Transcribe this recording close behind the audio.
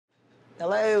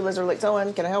Hello, Lizard Lick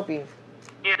Krew. Can I help you?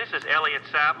 Yeah, this is Elliot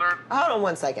Sadler. Hold on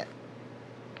one second.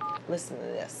 Listen to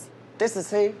this. This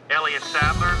is who? Elliot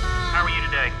Sadler. How are you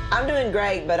today? I'm doing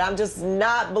great, but I'm just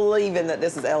not believing that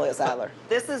this is Elliot Sadler.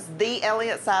 This is the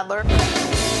Elliot Sadler.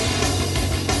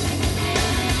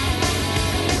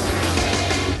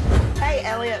 Hey,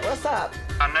 Elliot, what's up?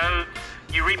 I know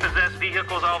you repossess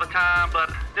vehicles all the time,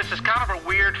 but this is kind of a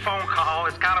weird phone call.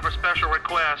 It's kind of a special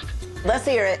request. Let's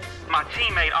hear it. My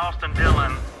teammate, Austin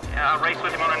Dillon, I raced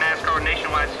with him on a NASCAR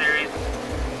Nationwide Series.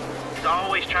 He's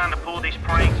always trying to pull these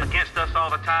pranks against us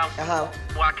all the time. Well,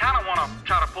 I kind of want to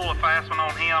try to pull a fast one on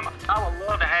him. I would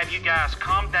love to have you guys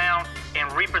come down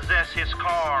and repossess his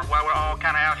car while we're all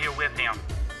kind of out here with him.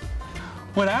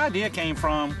 Well, the idea came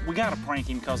from, we got to prank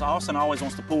him because Austin always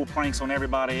wants to pull pranks on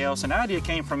everybody else. And the idea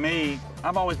came from me.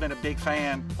 I've always been a big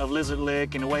fan of Lizard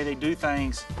Lick and the way they do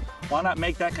things. Why not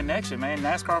make that connection, man?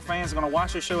 NASCAR fans are going to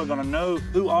watch this show, are going to know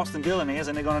who Austin Dillon is,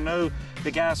 and they're going to know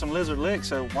the guys from Lizard Lick.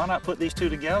 So why not put these two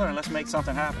together and let's make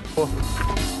something happen?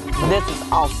 This is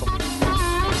awesome.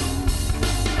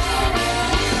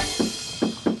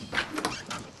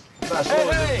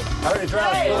 Hey! I already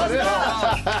tried. Hey, what's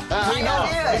up?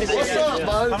 What's up,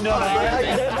 bud? I'm doing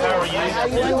great. How are you? How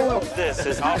you doing? This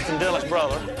is Austin Dillon's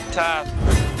brother, Ty.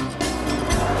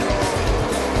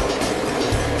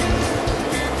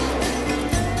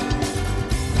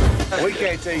 We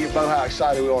can't tell you about how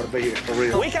excited we are to be here, for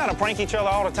real. We kind of prank each other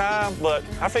all the time, but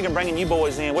I figure bringing you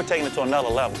boys in, we're taking it to another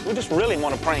level. We just really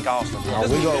want to prank Austin. I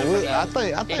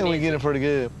think we get it pretty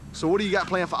good. So what do you got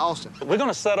planned for Austin? We're going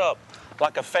to set up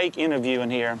like a fake interview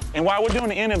in here. And while we're doing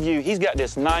the interview, he's got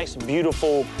this nice,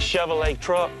 beautiful Chevrolet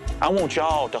truck. I want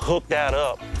y'all to hook that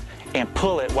up and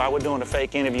pull it while we're doing the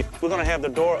fake interview. We're going to have the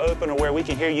door open to where we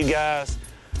can hear you guys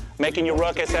making your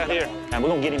ruckus out here, and we're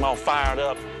going to get him all fired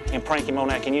up and prank him on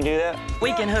that. Can you do that?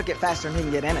 We can hook it faster than he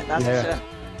can get in it, that's for sure.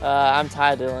 I'm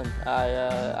Ty Dillon.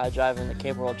 I drive in the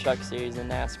Cape World Truck Series in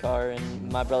NASCAR,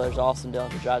 and my brother's Austin Dillon,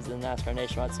 who drives in the NASCAR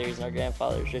Nationwide Series, and our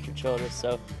grandfather is Richard Childress.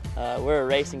 So we're a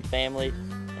racing family,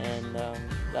 and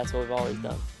that's what we've always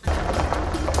done.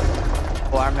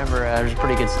 Well, I remember there's a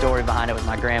pretty good story behind it with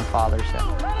my grandfather. So.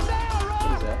 What is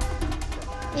that?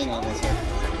 Hang on one second.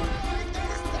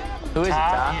 Who is it,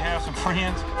 Ty? You have some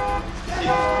friends?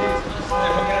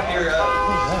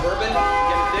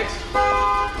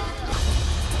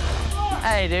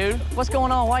 Hey, dude, what's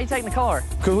going on? Why are you taking the car?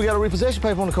 Because we got a repossession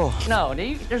paper on the car. No,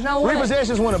 dude, there's no way.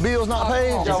 Repossession is when a bill's not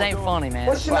paid. This ain't funny, man.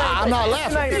 I'm not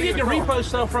laughing. Where do you get your repo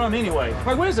stuff from anyway?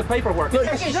 Like, where's the paperwork? Look,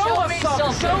 show us something. Show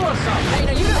us something. Hey,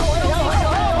 now you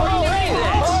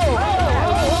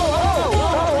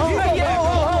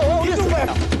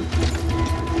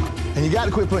And you got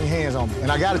to quit putting your hands on me.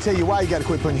 And I got to tell you why you got to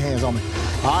quit putting your hands on me.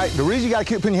 All right, the reason you got to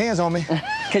quit putting your hands on me.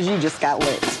 Because you just got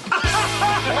licked.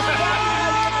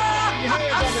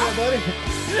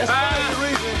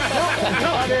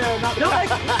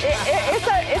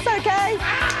 It's okay.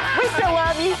 We still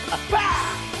love you.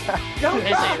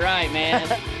 This ain't right, man.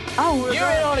 Oh,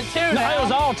 You're in on it too now. No, it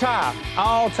was all time.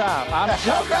 All time.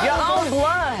 your own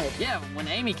blood. Yeah, when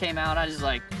Amy came out, I was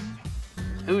like,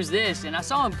 who's this? And I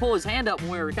saw him pull his hand up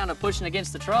when we were kind of pushing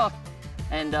against the truck.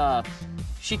 And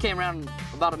she came around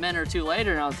about a minute or two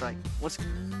later, and I was like,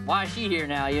 why is she here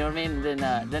now? You know what I mean?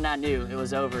 And then I knew it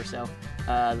was over. So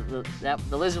the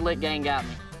Lizard Lick gang got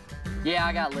me. Yeah,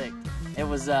 I got licked. It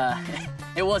was,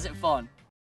 it wasn't fun.